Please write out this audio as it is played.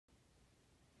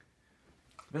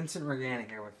Vincent Regani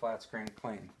here with Flat Screen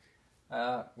Clean.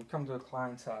 We come to a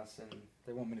client's house and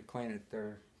they want me to clean it.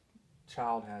 Their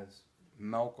child has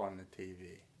milk on the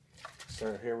TV.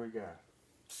 So here we go.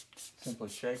 Simply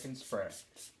shake and spray.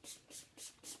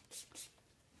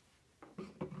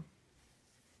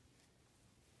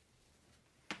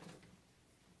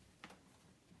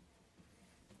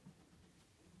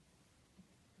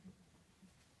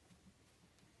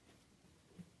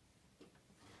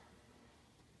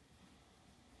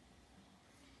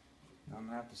 I'm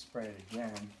going to have to spray it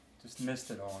again. Just mist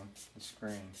it on the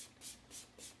screen.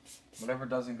 Whatever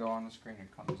doesn't go on the screen, it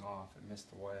comes off. It mist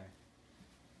away.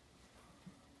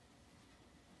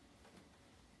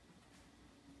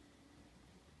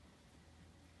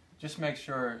 Just make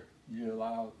sure you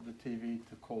allow the TV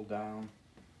to cool down,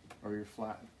 or your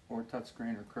flat or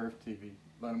touchscreen or curved TV.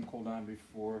 Let them cool down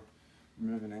before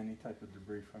removing any type of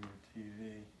debris from your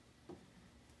TV.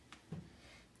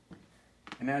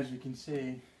 And as you can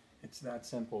see, it's that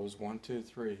simple as 1, 2,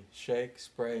 3. Shake,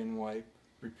 spray, and wipe.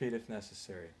 Repeat if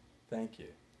necessary. Thank you.